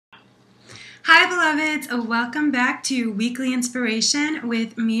Hi, beloveds. Welcome back to Weekly Inspiration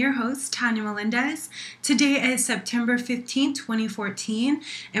with me, your host, Tonya Melendez. Today is September 15th, 2014,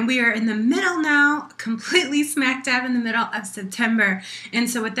 and we are in the middle now, completely smack dab in the middle of September. And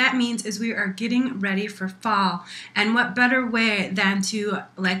so what that means is we are getting ready for fall. And what better way than to,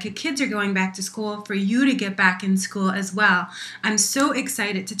 like your kids are going back to school, for you to get back in school as well. I'm so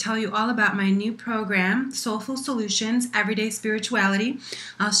excited to tell you all about my new program, Soulful Solutions, Everyday Spirituality.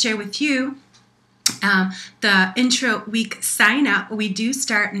 I'll share with you the intro week sign up. We do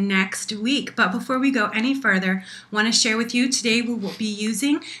start next week, but before we go any further, I want to share with you today we will be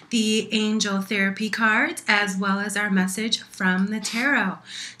using the angel therapy cards as well as our message from the tarot.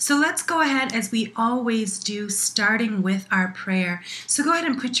 So let's go ahead as we always do, starting with our prayer. So go ahead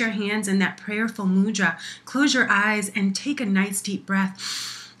and put your hands in that prayerful mudra, close your eyes and take a nice deep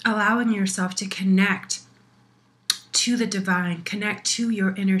breath, allowing yourself to connect to the divine, connect to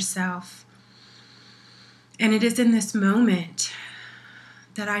your inner self. And it is in this moment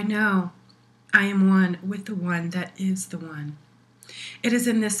that I know I am one with the one that is the one. It is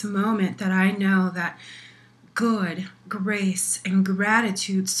in this moment that I know that good, grace, and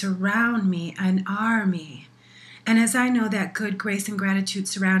gratitude surround me and are me. And as I know that good, grace, and gratitude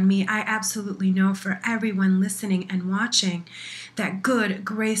surround me, I absolutely know for everyone listening and watching that good,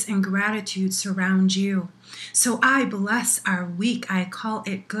 grace, and gratitude surround you. So I bless our week. I call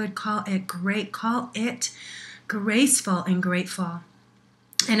it good, call it great, call it graceful and grateful.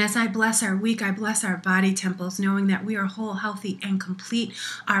 And as I bless our week, I bless our body temples, knowing that we are whole, healthy, and complete.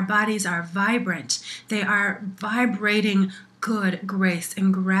 Our bodies are vibrant. They are vibrating good, grace,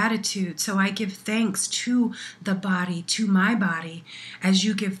 and gratitude. So I give thanks to the body, to my body, as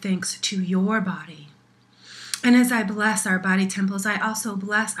you give thanks to your body. And as I bless our body temples, I also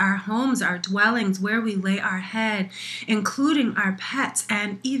bless our homes, our dwellings, where we lay our head, including our pets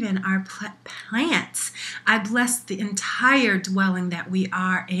and even our plants. I bless the entire dwelling that we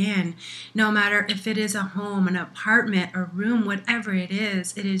are in, no matter if it is a home, an apartment, a room, whatever it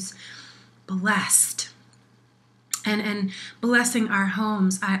is blessed. And blessing our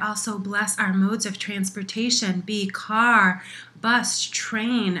homes, I also bless our modes of transportation, be car, bus,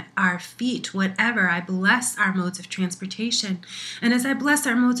 train, our feet, whatever. I bless our modes of transportation. And as I bless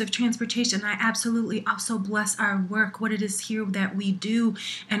our modes of transportation, I absolutely also bless our work, what it is here that we do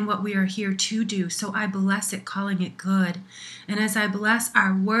and what we are here to do. So I bless it, calling it good. And as I bless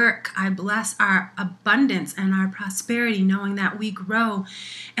our work, I bless our abundance and our prosperity, knowing that we grow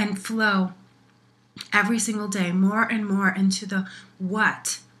and flow every single day more and more into the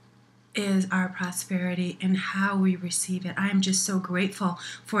what is our prosperity and how we receive it. I am just so grateful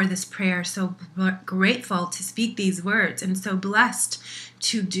for this prayer, so grateful to speak these words, and so blessed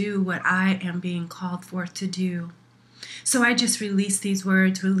to do what I am being called forth to do. So I just release these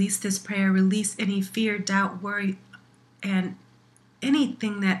words, release this prayer, release any fear, doubt, worry, and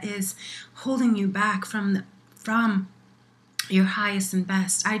anything that is holding you back from your highest and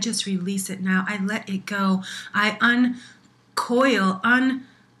best. I just release it now. I let it go. I uncoil,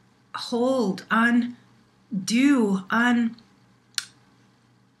 unhold, undo,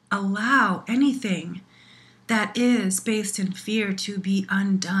 allow anything that is based in fear to be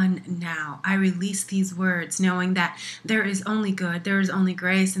undone now. I release these words knowing that there is only good, there is only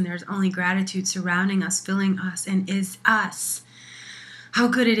grace, and there's only gratitude surrounding us, filling us, and is us. How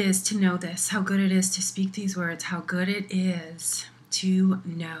good it is to know this, how good it is to speak these words, how good it is to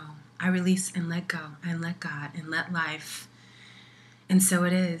know. I release and let go and let God and let life. And so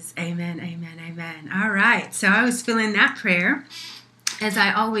it is. Amen, amen, amen. All right, so I was feeling that prayer. As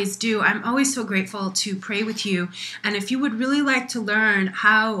I always do, I'm always so grateful to pray with you. And if you would really like to learn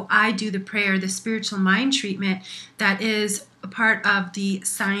how I do the prayer, the spiritual mind treatment that is a part of the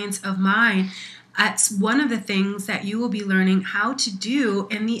science of mind, that's one of the things that you will be learning how to do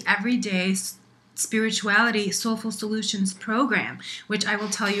in the Everyday Spirituality Soulful Solutions program, which I will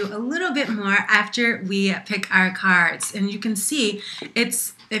tell you a little bit more after we pick our cards. And you can see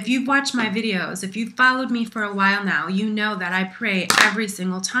if you've watched my videos, if you've followed me for a while now, you know that I pray every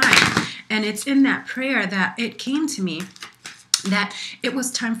single time. And it's in that prayer that it came to me that it was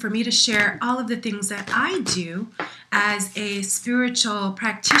time for me to share all of the things that I do as a spiritual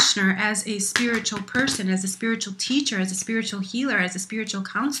practitioner, as a spiritual person, as a spiritual teacher, as a spiritual healer, as a spiritual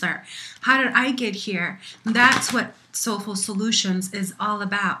counselor. How did I get here? That's what Soulful Solutions is all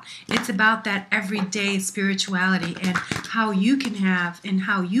about. It's about that everyday spirituality and how you can have and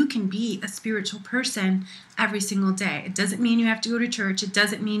how you can be a spiritual person every single day. It doesn't mean you have to go to church. It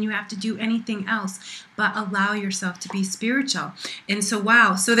doesn't mean you have to do anything else, but allow yourself to be spiritual. And so,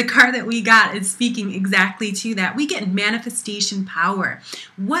 wow, so the card that we got is speaking exactly to that. We get manifestation power.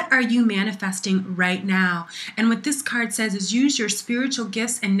 What are you manifesting right now? And what this card says is use your spiritual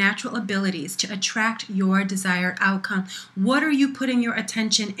gifts and natural abilities to attract your desired outcome. What are you putting your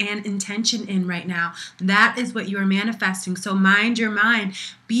attention and intention in right now? That is what you are manifesting. So mind your mind.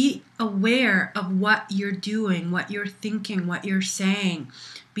 Be aware of what you're doing, what you're thinking, what you're saying.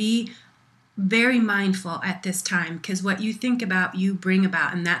 Be very mindful at this time, because what you think about, you bring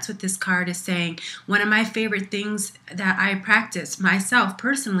about. And that's what this card is saying. One of my favorite things that I practice myself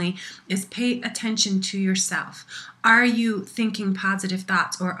personally is pay attention to yourself. Are you thinking positive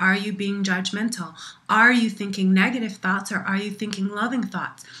thoughts, or are you being judgmental? Are you thinking negative thoughts, or are you thinking loving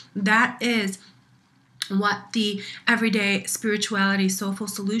thoughts? That is what the Everyday Spirituality Soulful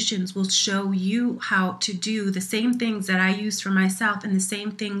Solutions will show you how to do. The same things that I use for myself and the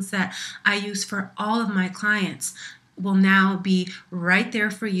same things that I use for all of my clients will now be right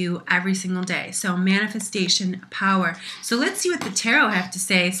there for you every single day. So manifestation power. So let's see what the tarot have to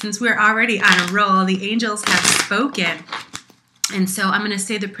say. Since we're already on a roll, the angels have spoken. And so I'm going to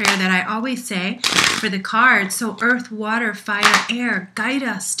say the prayer that I always say for the cards. So earth, water, fire, air, guide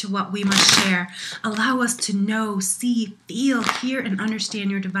us to what we must share. Allow us to know, see, feel, hear, and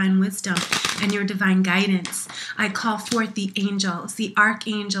understand your divine wisdom and your divine guidance. I call forth the angels, the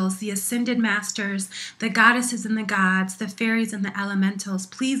archangels, the ascended masters, the goddesses and the gods, the fairies and the elementals.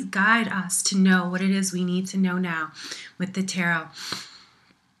 Please guide us to know what it is we need to know now with the tarot.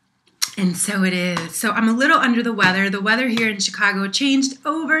 And so it is. So I'm a little under the weather. The weather here in Chicago changed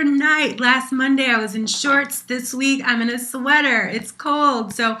overnight. Last Monday I was in shorts. This week I'm in a sweater. It's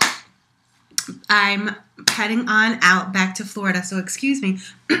cold. So I'm heading on out back to Florida. So excuse me.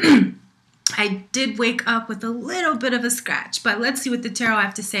 I did wake up with a little bit of a scratch, but let's see what the tarot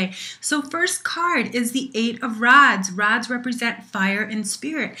have to say. So first card is the Eight of Rods. Rods represent fire and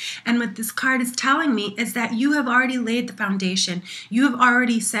spirit. And what this card is telling me is that you have already laid the foundation. You have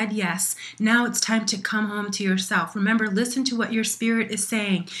already said yes. Now it's time to come home to yourself. Remember, listen to what your spirit is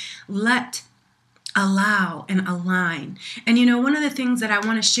saying. Allow and align. And you know, one of the things that I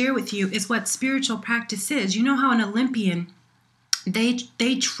want to share with you is what spiritual practice is. You know how an Olympian, they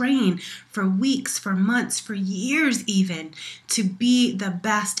train for weeks, for months, for years even, to be the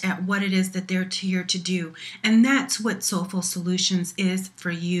best at what it is that they're here to do. And that's what Soulful Solutions is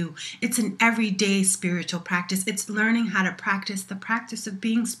for you. It's an everyday spiritual practice. It's learning how to practice the practice of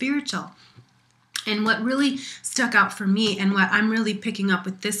being spiritual. And what really stuck out for me and what I'm really picking up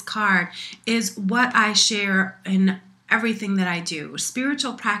with this card is what I share in everything that I do.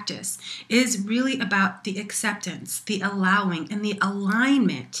 Spiritual practice is really about the acceptance, the allowing, and the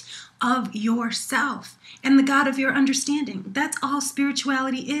alignment of yourself and the God of your understanding. That's all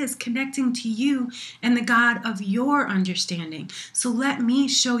spirituality is, connecting to you and the God of your understanding. So let me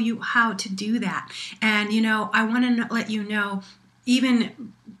show you how to do that. And, you know, I want to let you know,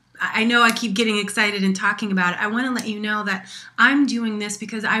 even I know I keep getting excited and talking about it. I want to let you know that I'm doing this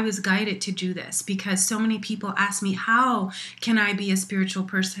because I was guided to do this, because so many people ask me, how can I be a spiritual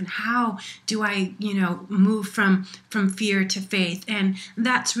person? How do I, move from fear to faith? And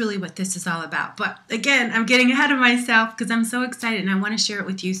that's really what this is all about. But again, I'm getting ahead of myself because I'm so excited and I want to share it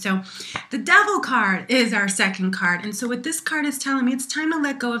with you. So the Devil card is our second card. And so what this card is telling me, it's time to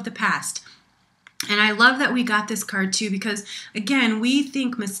let go of the past. And I love that we got this card too, because again, we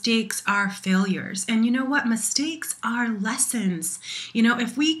think mistakes are failures. And you know what? Mistakes are lessons. You know,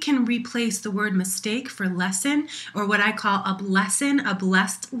 if we can replace the word mistake for lesson, or what I call a lesson, a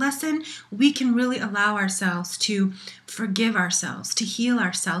blessed lesson, we can really allow ourselves to forgive ourselves, to heal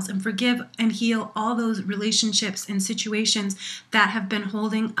ourselves, and forgive and heal all those relationships and situations that have been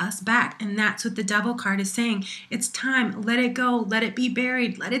holding us back. And that's what the Devil card is saying. It's time. Let it go. Let it be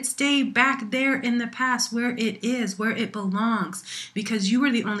buried. Let it stay back there in the past where it is, where it belongs, because you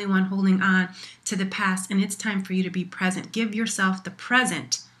were the only one holding on to the past, and it's time for you to be present. Give yourself the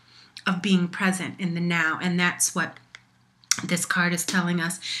present of being present in the now, and that's what this card is telling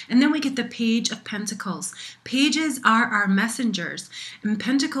us. And then we get the Page of Pentacles. Pages are our messengers, and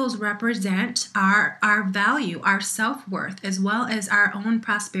pentacles represent our value, our self-worth, as well as our own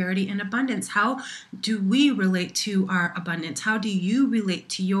prosperity and abundance. How do we relate to our abundance? How do you relate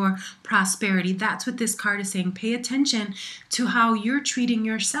to your prosperity? That's what this card is saying. Pay attention to how you're treating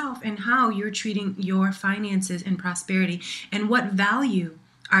yourself and how you're treating your finances and prosperity, and what value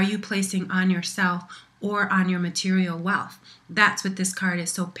are you placing on yourself or on your material wealth. That's what this card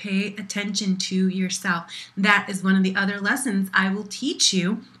is. So pay attention to yourself. That is one of the other lessons I will teach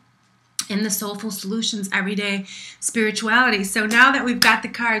you in the Soulful Solutions Everyday Spirituality. So now that we've got the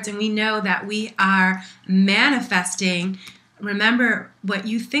cards and we know that we are manifesting, remember, what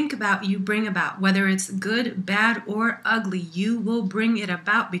you think about, you bring about. Whether it's good, bad, or ugly, you will bring it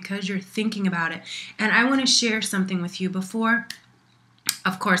about because you're thinking about it. And I want to share something with you before.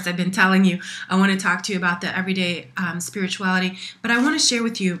 Of course, I've been telling you, I want to talk to you about the everyday spirituality, but I want to share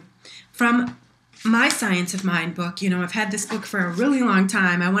with you from my Science of Mind book. I've had this book for a really long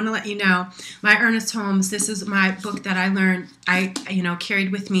time. I want to let you know, my Ernest Holmes, this is my book that I learned, I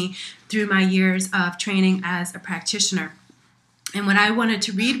carried with me through my years of training as a practitioner. And what I wanted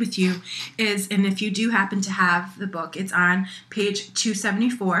to read with you is, and if you do happen to have the book, it's on page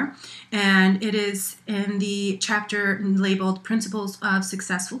 274, and it is in the chapter labeled Principles of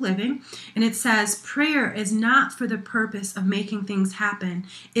Successful Living, and it says, prayer is not for the purpose of making things happen.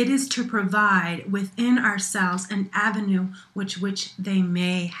 It is to provide within ourselves an avenue which they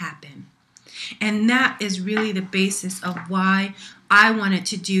may happen. And that is really the basis of why I wanted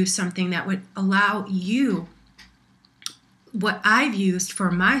to do something that would allow you, what I've used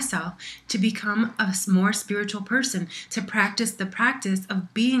for myself, to become a more spiritual person, to practice the practice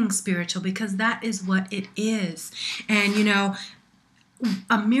of being spiritual, because that is what it is. And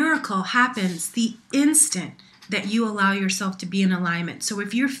a miracle happens the instant that you allow yourself to be in alignment. So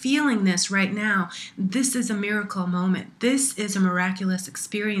if you're feeling this right now, this is a miracle moment. This is a miraculous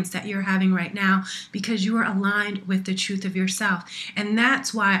experience that you're having right now because you are aligned with the truth of yourself. And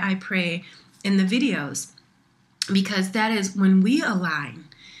that's why I pray in the videos, because that is when we align.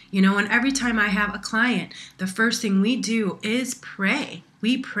 And every time I have a client, the first thing we do is pray.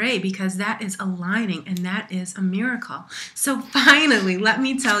 We pray because that is aligning, and that is a miracle. So finally, let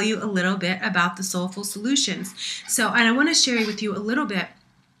me tell you a little bit about the Soulful Solutions. And I want to share with you a little bit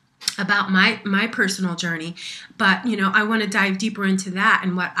about my personal journey, but I want to dive deeper into that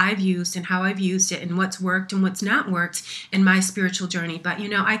and what I've used and how I've used it and what's worked and what's not worked in my spiritual journey. But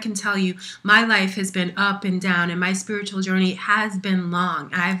I can tell you, my life has been up and down, and my spiritual journey has been long.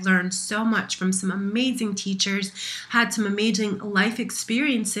 I've learned so much from some amazing teachers, had some amazing life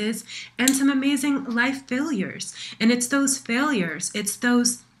experiences, and some amazing life failures. And it's those failures, it's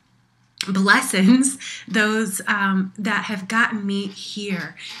those blessings, those that have gotten me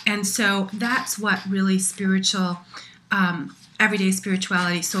here. And so that's what really spiritual, everyday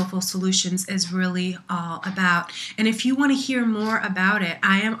spirituality, Soulful Solutions is really all about. And if you want to hear more about it,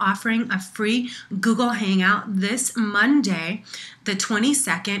 I am offering a free Google Hangout this Monday, the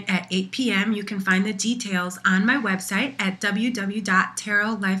 22nd at 8 p.m. You can find the details on my website at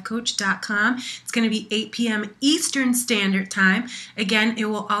www.tarotlifecoach.com. It's going to be 8 p.m. Eastern Standard Time. Again, it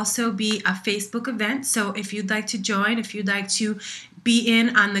will also be a Facebook event. So if you'd like to join, if you'd like to be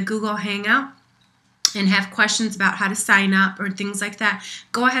in on the Google Hangout and have questions about how to sign up or things like that,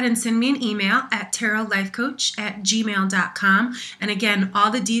 go ahead and send me an email at tarotlifecoach@gmail.com. And again,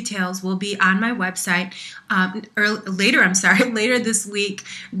 all the details will be on my website later this week,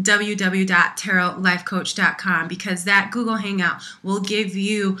 www.tarotlifecoach.com, because that Google Hangout will give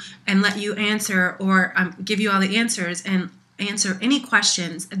you and let you answer, or give you all the answers and answer any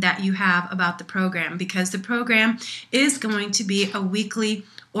questions that you have about the program, because the program is going to be a weekly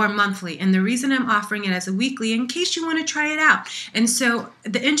or monthly. And the reason I'm offering it as a weekly, in case you want to try it out. And so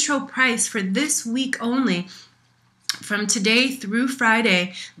the intro price for this week only, from today through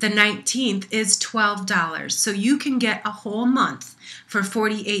Friday, the 19th, is $12. So you can get a whole month for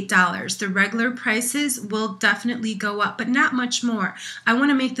 $48. The regular prices will definitely go up, but not much more. I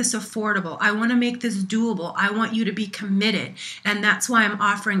want to make this affordable. I want to make this doable. I want you to be committed. And that's why I'm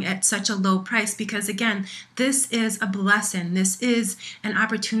offering at such a low price, because again, this is a blessing. This is an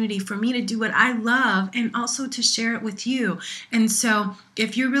opportunity for me to do what I love and also to share it with you. And so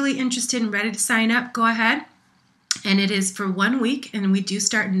if you're really interested and ready to sign up, go ahead. And it is for 1 week, and we do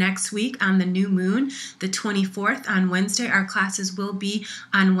start next week on the new moon, the 24th, on Wednesday. Our classes will be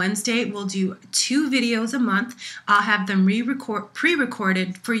on Wednesday. We'll do 2 videos a month. I'll have them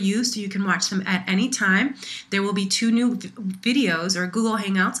pre-recorded for you so you can watch them at any time. There will be 2 new videos or Google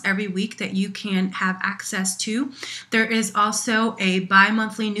Hangouts every week that you can have access to. There is also a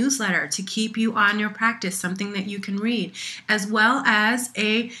bi-monthly newsletter to keep you on your practice, something that you can read, as well as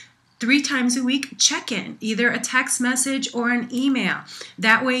a 3 times a week check-in, either a text message or an email.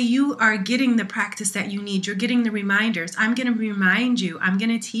 That way you are getting the practice that you need. You're getting the reminders. I'm going to remind you. I'm going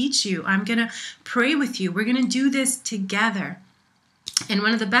to teach you. I'm going to pray with you. We're going to do this together. And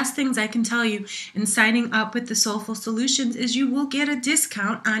one of the best things I can tell you in signing up with the Soulful Solutions is you will get a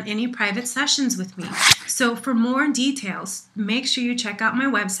discount on any private sessions with me. So for more details, make sure you check out my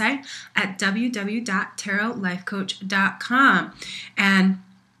website at www.tarotlifecoach.com. And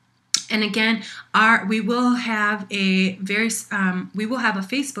again, we will have a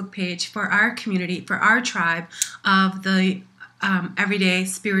Facebook page for our community, for our tribe of the Everyday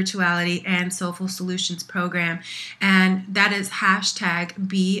Spirituality and Soulful Solutions program, and that is hashtag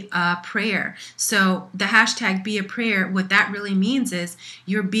Be a Prayer. So the hashtag Be a Prayer, what that really means is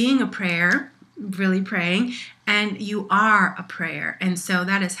you're being a prayer, really praying, and you are a prayer. And so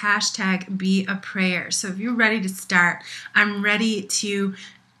that is hashtag Be a Prayer. So if you're ready to start, I'm ready to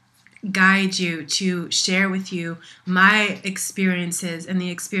guide you, to share with you my experiences and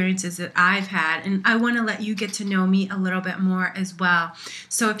the experiences that I've had. And I want to let you get to know me a little bit more as well.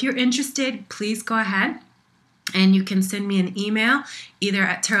 So if you're interested, please go ahead and you can send me an email either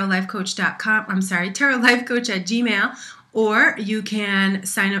at tarotlifecoach@gmail, or you can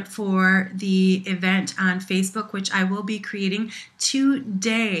sign up for the event on Facebook, which I will be creating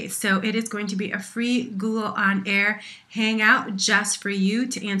today. So it is going to be a free Google On Air Hangout just for you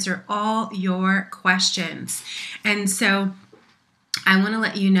to answer all your questions. And so I want to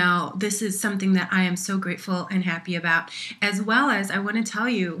let you know this is something that I am so grateful and happy about, as well as I want to tell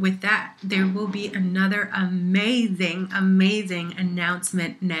you with that there will be another amazing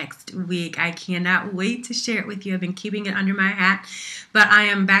announcement next week. I cannot wait to share it with you. I've been keeping it under my hat, but I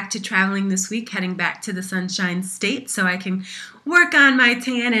am back to traveling this week, heading back to the Sunshine State so I can work on my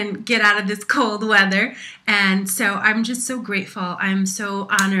tan and get out of this cold weather. And so I'm just so grateful. I'm so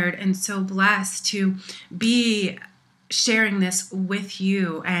honored and so blessed to be sharing this with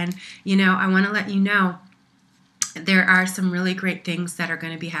you. And I want to let you know there are some really great things that are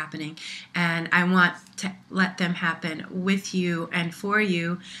going to be happening, and I want to let them happen with you and for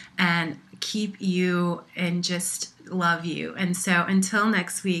you and keep you and just love you. And so until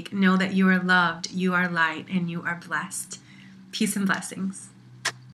next week, know that you are loved, you are light, and you are blessed. Peace and blessings.